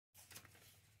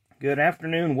Good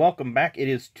afternoon. Welcome back. It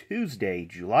is Tuesday,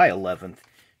 July 11th,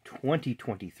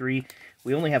 2023.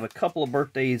 We only have a couple of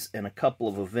birthdays and a couple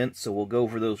of events, so we'll go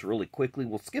over those really quickly.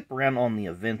 We'll skip around on the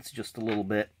events just a little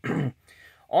bit.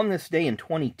 On this day in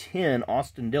 2010,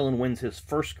 Austin Dillon wins his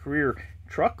first career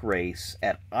truck race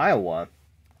at Iowa.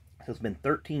 It has been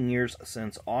 13 years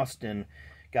since Austin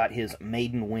got his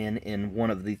maiden win in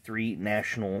one of the three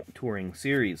national touring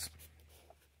series.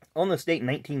 On this date in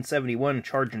 1971,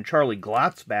 Charging Charlie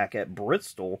Glotzback at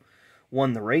Bristol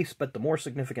won the race, but the more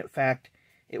significant fact,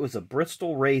 it was a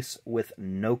Bristol race with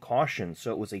no caution,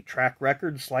 so it was a track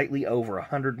record, slightly over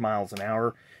 100 miles an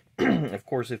hour. Of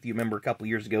course, if you remember a couple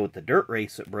years ago with the dirt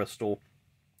race at Bristol,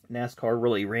 NASCAR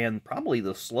really ran probably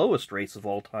the slowest race of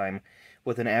all time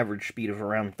with an average speed of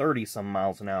around 30-some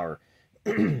miles an hour.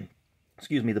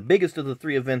 Excuse me, the biggest of the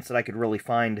three events that I could really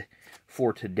find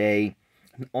for today.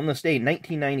 On this day,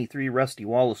 1993, Rusty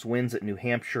Wallace wins at New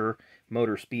Hampshire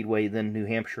Motor Speedway, then New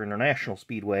Hampshire International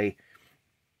Speedway.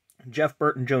 Jeff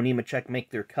Burt and Joe Nemechek make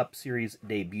their Cup Series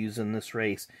debuts in this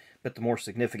race, but the more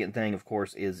significant thing, of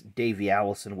course, is Davey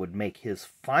Allison would make his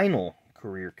final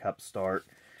career Cup start.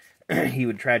 He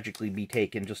would tragically be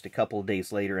taken just a couple of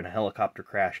days later in a helicopter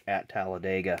crash at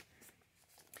Talladega.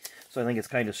 So I think it's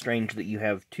kind of strange that you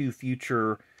have two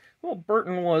future... Well,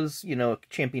 Burton was, a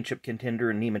championship contender,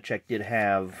 and Nemechek did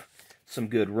have some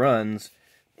good runs,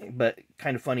 but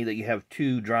kind of funny that you have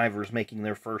two drivers making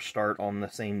their first start on the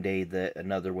same day that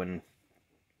another one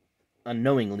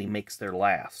unknowingly makes their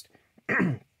last.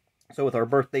 So with our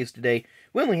birthdays today,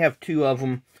 we only have two of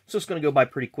them, so it's going to go by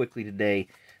pretty quickly today.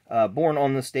 Born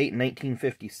on this date in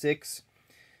 1956,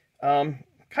 kind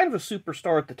of a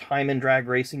superstar at the time in drag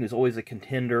racing. He was always a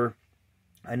contender.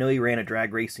 I know he ran a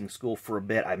drag racing school for a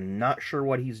bit. I'm not sure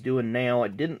what he's doing now.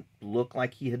 It didn't look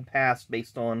like he had passed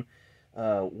based on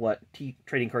what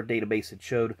Trading Card Database had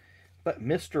showed. But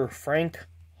Mr. Frank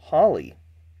Hawley.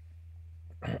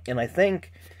 And I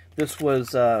think this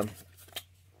was,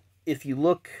 if you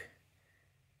look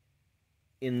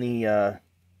in the, I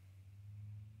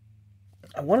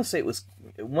want to say it was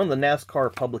one of the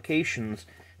NASCAR publications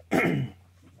that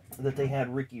they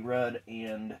had Ricky Rudd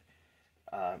and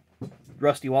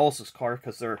Rusty Wallace's car,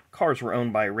 because their cars were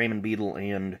owned by Raymond Beadle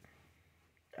and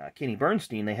Kenny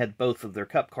Bernstein. They had both of their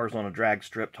Cup cars on a drag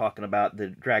strip talking about the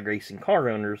drag racing car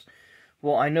owners.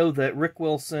 Well, I know that Rick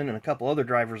Wilson and a couple other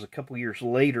drivers a couple years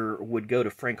later would go to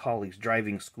Frank Hawley's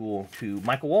driving school.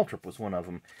 Michael Waltrip was one of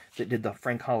them that did the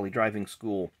Frank Hawley driving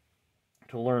school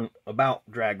to learn about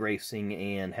drag racing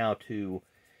and how to,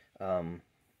 the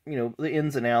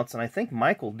ins and outs. And I think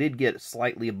Michael did get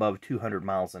slightly above 200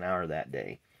 miles an hour that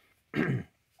day.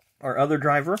 Our other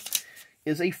driver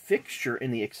is a fixture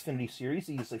in the Xfinity Series.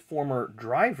 He is a former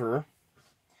driver,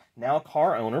 now a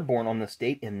car owner, born on this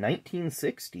date in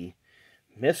 1960,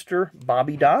 Mr.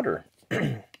 Bobby Dotter.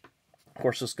 Of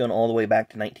course, it's going all the way back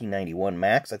to 1991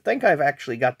 Max. I think I've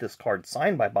actually got this card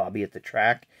signed by Bobby at the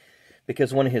track,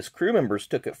 because one of his crew members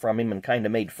took it from him and kind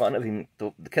of made fun of him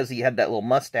because he had that little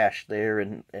mustache there,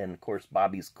 and of course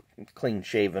Bobby's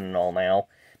clean-shaven and all now.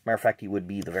 Matter of fact, he would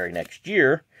be the very next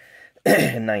year,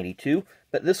 in 92.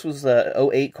 But this was the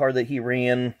 08 car that he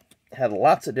ran. Had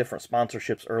lots of different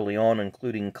sponsorships early on,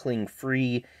 including Cling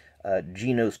Free,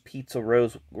 Gino's Pizza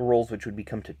Rolls, which would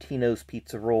become Totino's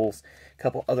Pizza Rolls, a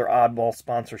couple other oddball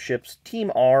sponsorships.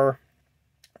 Team R,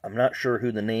 I'm not sure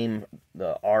who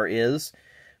the R is,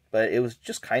 but it was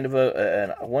just kind of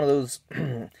one of those,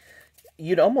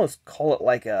 you'd almost call it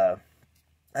like I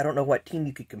don't know what team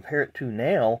you could compare it to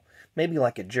now, maybe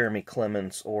like a Jeremy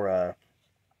Clements or a,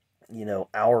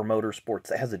 Our Motorsports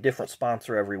that has a different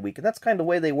sponsor every week. And that's kind of the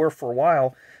way they were for a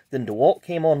while. Then DeWalt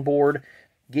came on board,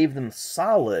 gave them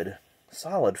solid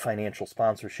financial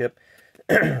sponsorship.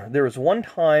 There was one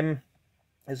time,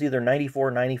 it was either 94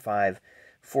 or 95,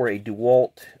 for a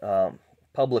DeWalt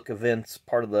public events,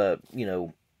 part of the,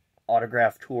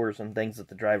 autograph tours and things that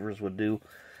the drivers would do.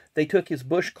 They took his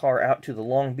Busch car out to the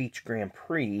Long Beach Grand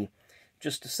Prix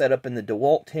just to set up in the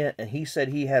DeWalt tent, and he said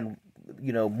he had,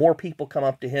 more people come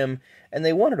up to him, and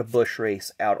they wanted a Busch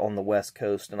race out on the West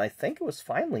Coast, and I think it was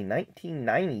finally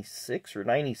 1996 or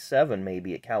 97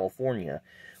 maybe at California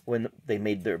when they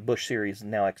made their Busch Series,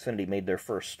 and now Xfinity made their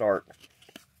first start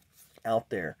out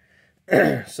there.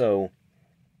 So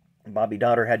Bobby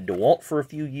Dotter had DeWalt for a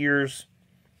few years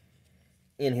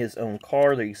in his own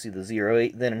car. There you see the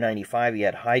 08. Then in 95, he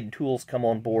had Hyde Tools come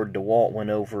on board. DeWalt went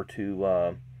over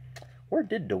to, where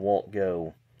did DeWalt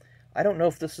go? I don't know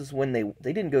if this is when they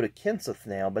didn't go to Kenseth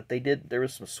now, but they did. There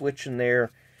was some switching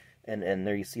there, and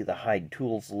there you see the Hyde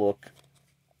Tools look.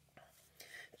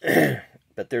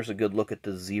 But there's a good look at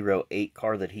the 08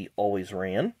 car that he always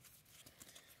ran.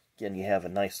 Again, you have a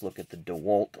nice look at the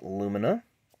DeWalt Lumina.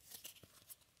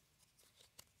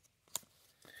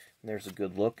 There's a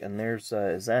good look, and there's,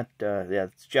 yeah,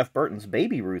 it's Jeff Burton's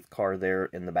Baby Ruth car there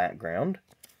in the background.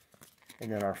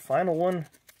 And then our final one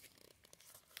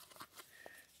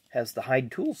has the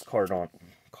Hyde Tools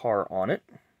car on it.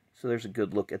 So there's a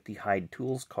good look at the Hyde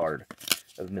Tools card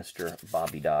of Mr.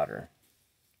 Bobby Dotter.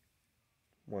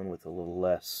 One with a little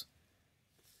less,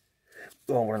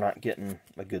 well, we're not getting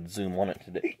a good zoom on it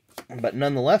today. But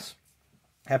nonetheless,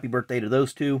 happy birthday to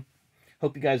those two.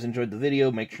 Hope you guys enjoyed the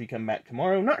video. Make sure you come back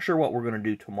tomorrow. Not sure what we're going to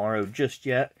do tomorrow just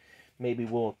yet. Maybe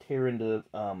we'll tear into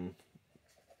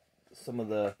some of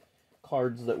the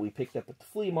cards that we picked up at the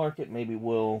flea market. Maybe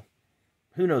we'll,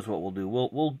 who knows what we'll do.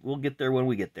 We'll get there when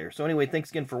we get there. So anyway, thanks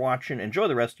again for watching. Enjoy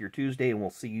the rest of your Tuesday, and we'll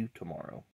see you tomorrow.